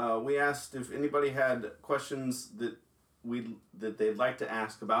question. We asked if anybody had questions that they'd like to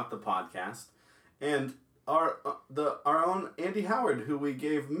ask about the podcast, and our own Andy Howard, who we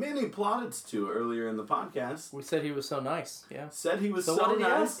gave many plaudits to earlier in the podcast. We said he was so nice. Yeah. Said he was so what did nice.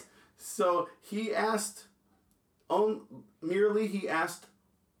 He ask? So he asked. He asked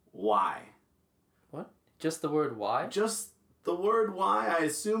why. What? Just the word why? Just the word why. I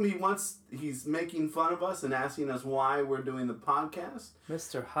assume he's making fun of us and asking us why we're doing the podcast.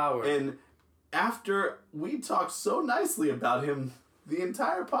 Mr. Howard. And after we talked so nicely about him the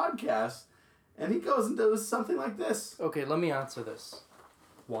entire podcast, and he goes and does something like this. Okay, let me answer this.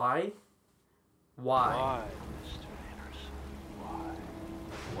 Why? Why? Why, Mr. Anderson? Why?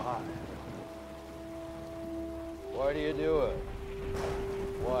 Why? Why do you do it?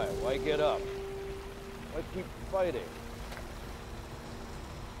 Why? Why get up? Why keep fighting?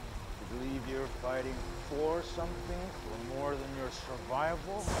 You believe you're fighting for something, for more than your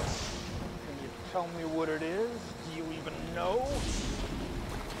survival? Can you tell me what it is? Do you even know?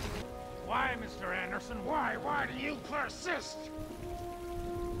 Why, Mr. Anderson? Why? Why do you persist?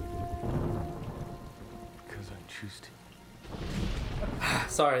 Because I choose to.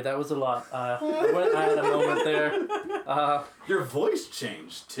 Sorry, that was a lot. I had a moment there. Your voice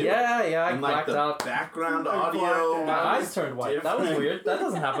changed too. Yeah, I and blacked the out. Background audio. My eyes turned white. That was weird. That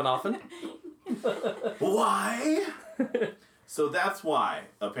doesn't happen often. Why? So that's why,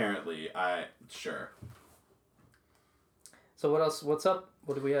 apparently. Sure. So what else? What's up?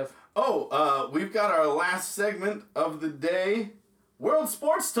 What do we have? Oh, we've got our last segment of the day, World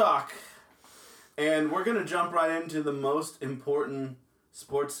Sports Talk. And we're going to jump right into the most important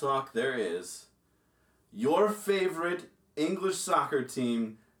sports talk there is. Your favorite English soccer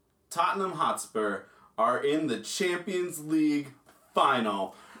team, Tottenham Hotspur, are in the Champions League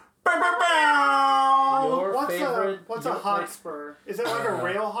final. Bow, bow, bow! What's a Hotspur? Is it like a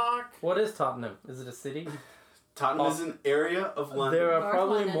rail hawk? What is Tottenham? Is it a city? Tottenham is an area of London. There are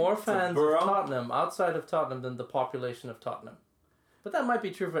probably more fans of Tottenham outside of Tottenham than the population of Tottenham. But that might be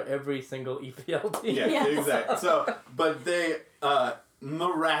true for every single EPL team. Yeah, exactly. So, but they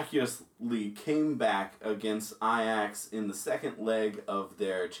miraculously came back against Ajax in the second leg of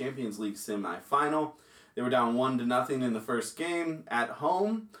their Champions League semi-final. They were down 1-0 in the first game at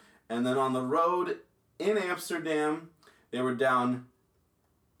home, and then on the road in Amsterdam, they were down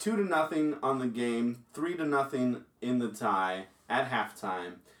 2-0 on the game, 3-0 in the tie at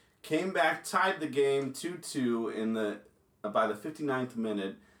halftime. Came back, tied the game 2-2 by the 59th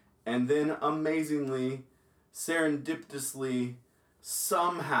minute, and then amazingly, serendipitously,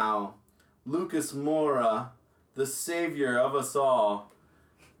 somehow, Lucas Moura, the savior of us all,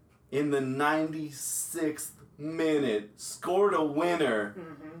 in the 96th minute, scored a winner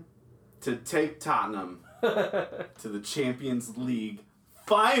to take Tottenham to the Champions League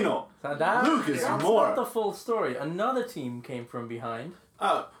final. Lucas That's Moura. not the full story. Another team came from behind.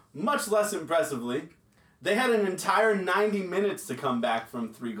 Much less impressively, they had an entire 90 minutes to come back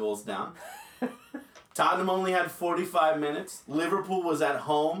from 3 goals down. Tottenham only had 45 minutes. Liverpool was at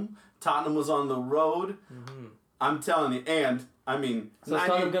home. Tottenham was on the road. Mm-hmm. I'm telling you, and, I mean... So is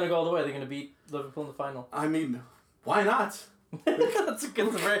Tottenham going to go all the way? They're going to beat Liverpool in the final? I mean, why not? That's a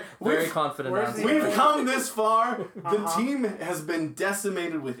very confident answer. We've come this far. The team has been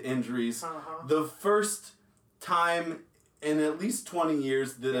decimated with injuries. The first time in at least 20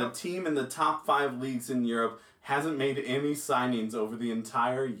 years that a team in the top 5 leagues in Europe hasn't made any signings over the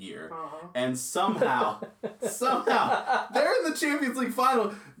entire year. And somehow, they're in the Champions League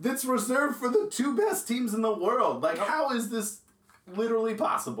final that's reserved for the 2 best teams in the world. Like, how is this literally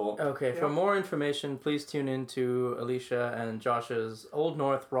possible? Okay, for more information, please tune in to Alicia and Josh's Old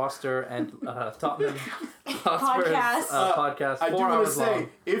North roster and Tottenham Hotspur's podcast. I 4 do want to hours say, long.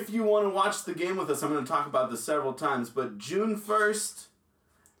 if you want to watch the game with us, I'm going to talk about this several times, but June 1st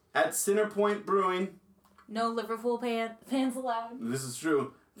at Centerpoint Brewing. No Liverpool fans allowed. This is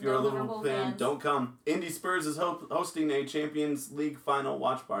true. If you're a Liverpool fan, don't come. Indy Spurs is hosting a Champions League final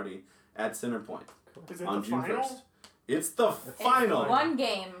watch party at Centerpoint on June 1st. It's the final. It's one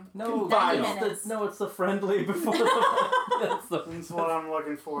game. No, it's the friendly before That's what I'm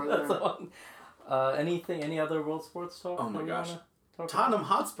looking for. That's the one. Any other world sports talk? Oh my gosh. Tottenham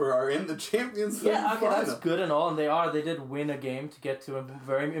Hotspur are in the Champions League final. That's good and all, and they did win a game to get to a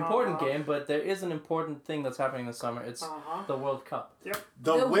very important game, but there is an important thing that's happening this summer. It's the World Cup. Yep.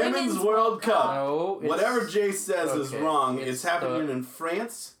 The Women's World Cup. No, whatever Jay says is wrong. It's happening the- in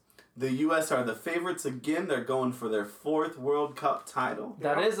France. The U.S. are the favorites again. They're going for their 4th World Cup title.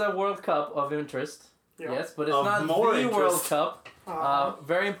 That is a World Cup of interest. Yeah. Yes, but it's Of not more the interest. World Cup.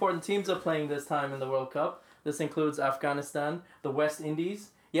 Very important teams are playing this time in the World Cup. This includes Afghanistan, the West Indies.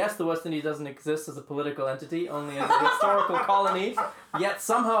 Yes, the West Indies doesn't exist as a political entity, only as a historical colony, yet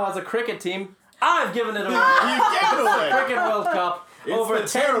somehow has a cricket team. I've given it away. You gave it away. Cricket World Cup. It's Over the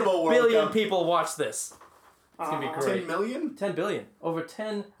 10 terrible World billion Cup. people watch this. It's going to be great. 10 million? 10 billion. Over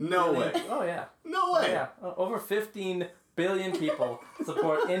 10 No billion. way. Oh, yeah. No Oh, way. yeah. Over 15 billion people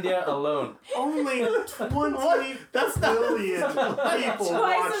support India alone. Only 20 That's not billion people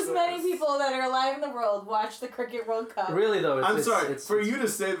Twice watch as many people that are alive in the world watch the Cricket World Cup. Really though, I'm sorry. For you to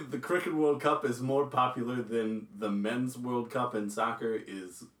say that the Cricket World Cup is more popular than the Men's World Cup in soccer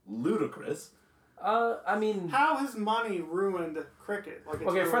is ludicrous. I mean... How has money ruined cricket? Like, it's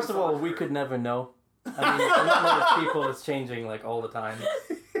Okay, ruined first of all, soccer. we could never know. I mean, the number of people is changing, like, all the time.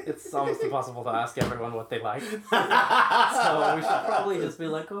 It's almost impossible to ask everyone what they like. So we should probably just be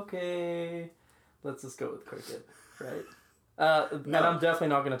like, okay, let's just go with cricket, right? And I'm definitely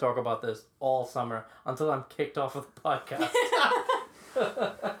not going to talk about this all summer until I'm kicked off of the podcast.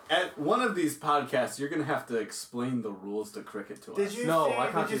 At one of these podcasts, you're going to have to explain the rules to cricket to us. Did you No, see, I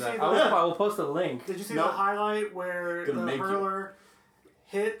can't did do you that. see I will post a link. Did you see Nope. the highlight where Gonna the make you. hurler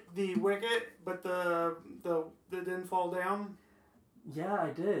hit the wicket, but the it didn't fall down? Yeah, I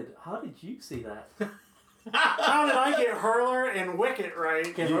did. How did you see that? How did I get hurler and wicket right?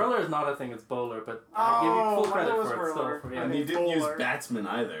 Okay, hurler is not a thing, it's bowler, but I give you full I credit thought it was for it hurler. still. For, And you didn't use batsman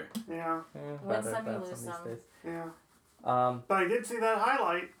either. Yeah. Win some, you lose some. Yeah. But I did see that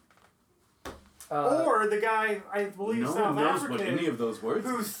highlight. Uh, Or the guy, I believe No South one knows African, what any of those words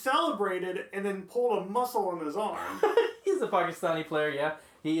who celebrated and then pulled a muscle in his arm. He's a Pakistani player, yeah.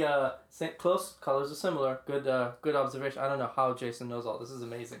 He close colors are similar. Good observation. I don't know how Jason knows all this. Is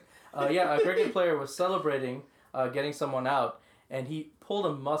amazing. Yeah, a cricket player was celebrating getting someone out, and he pulled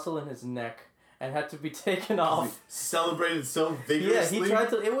a muscle in his neck and had to be taken off. Celebrated so vigorously. Yeah, he tried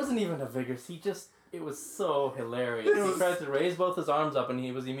to. It wasn't even a vigorous. It was so hilarious. He tried to raise both his arms up, and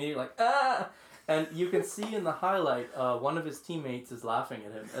he was immediately like, ah. And you can see in the highlight, one of his teammates is laughing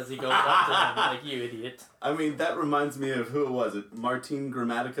at him as he goes up to him, like, you idiot. I mean, that reminds me of who was it? Martin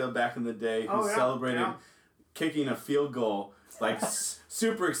Gramatica back in the day, who celebrated kicking a field goal. Like,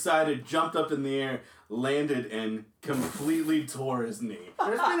 super excited, jumped up in the air, landed, and completely tore his knee.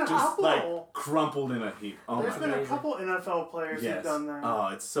 There's been a Just, couple. like, crumpled in a heap. Oh There's my been God. a couple NFL players who've done that. Oh,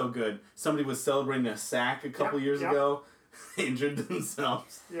 it's so good. Somebody was celebrating a sack a couple years ago. Injured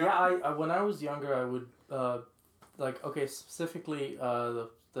themselves. Yeah, I when I was younger, I would specifically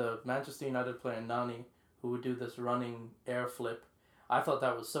the Manchester United player Nani, who would do this running air flip. I thought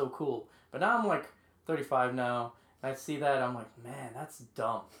that was so cool. But now I'm like 35 now. And I see that, I'm like, man, that's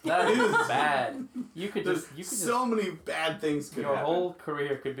dumb. That is bad. You could so many bad things could your happen. whole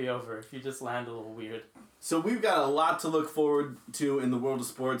career could be over if you just land a little weird. So we've got a lot to look forward to in the world of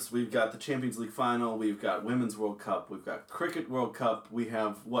sports. We've got the Champions League final. We've got Women's World Cup. We've got Cricket World Cup. We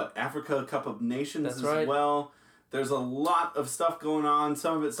have, Africa Cup of Nations That's as right. well. There's a lot of stuff going on.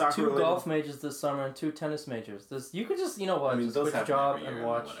 Some of it soccer 2 related. golf majors this summer and 2 tennis majors. You could just, just those quit happen job every year and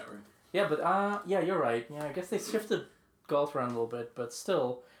watch. whatever. Yeah, but yeah, you're right. Yeah, I guess they shifted golf around a little bit, but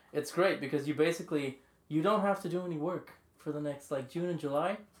still, it's great because you don't have to do any work for the next June and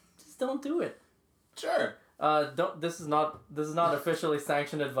July. Just don't do it. Sure. This is not officially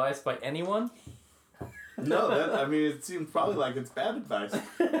sanctioned advice by anyone. No, it seems probably like it's bad advice.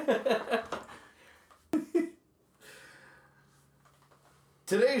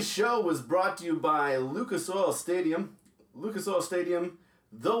 Today's show was brought to you by Lucas Oil Stadium. Lucas Oil Stadium,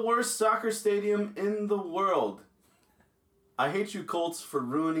 the worst soccer stadium in the world. I hate you Colts for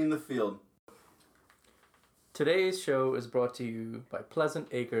ruining the field. Today's show is brought to you by Pleasant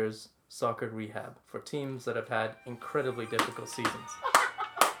Acres Soccer Rehab for teams that have had incredibly difficult seasons.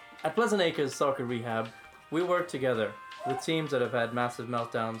 At Pleasant Acres Soccer Rehab, we work together with teams that have had massive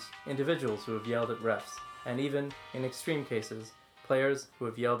meltdowns, individuals who have yelled at refs, and even, in extreme cases, players who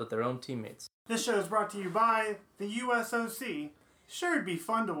have yelled at their own teammates. This show is brought to you by the USOC. Sure, it'd be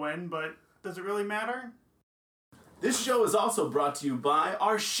fun to win, but does it really matter? This show is also brought to you by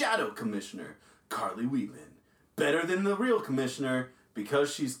our Shadow Commissioner, Carly Wheatman. Better than the real commissioner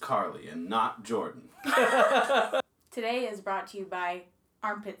because she's Carly and not Jordan. Today is brought to you by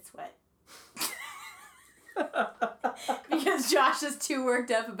Armpit Sweat. Because Josh is too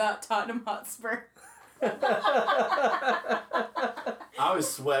worked up about Tottenham Hotspur. I always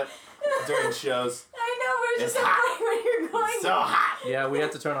sweat during shows. I know, but it's It's just hot. so funny when you're going. So hot. Yeah, we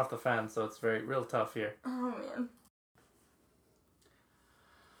had to turn off the fan, so it's real tough here. Oh, man.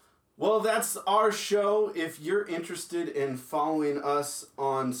 Well, that's our show. If you're interested in following us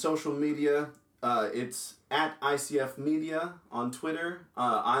on social media, it's at ICF Media on Twitter.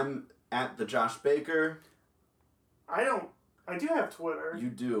 I'm at the Josh Baker. I do have Twitter. You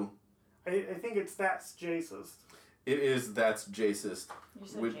do. I think it's That's Jacist. It is That's Jacist. You're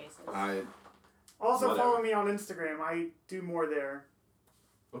so Jacist. Also Whatever. follow me on Instagram. I do more there.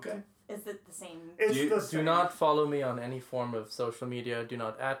 Okay. Is it the same? It's the same. Do not follow me on any form of social media. Do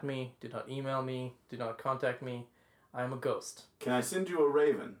not @ me. Do not email me. Do not contact me. I'm a ghost. Can I send you a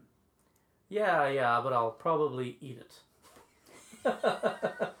raven? Yeah, but I'll probably eat it.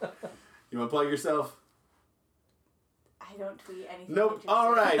 You want to plug yourself? I don't tweet anything. Nope.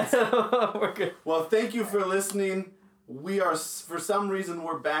 All right. We're good. Well, thank you for listening. We are, for some reason,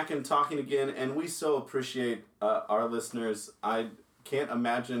 we're back and talking again, and we so appreciate our listeners. I can't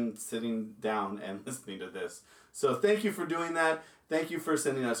imagine sitting down and listening to this. So thank you for doing that. Thank you for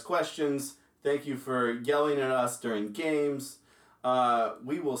sending us questions. Thank you for yelling at us during games.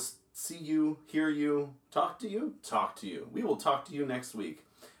 We will see you, hear you, talk to you. We will talk to you next week.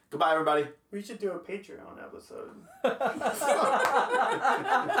 Goodbye, everybody. We should do a Patreon episode.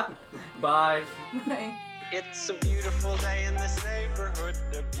 Bye. Bye. It's a beautiful day in this neighborhood,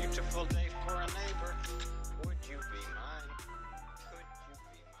 a beautiful day for a neighbor.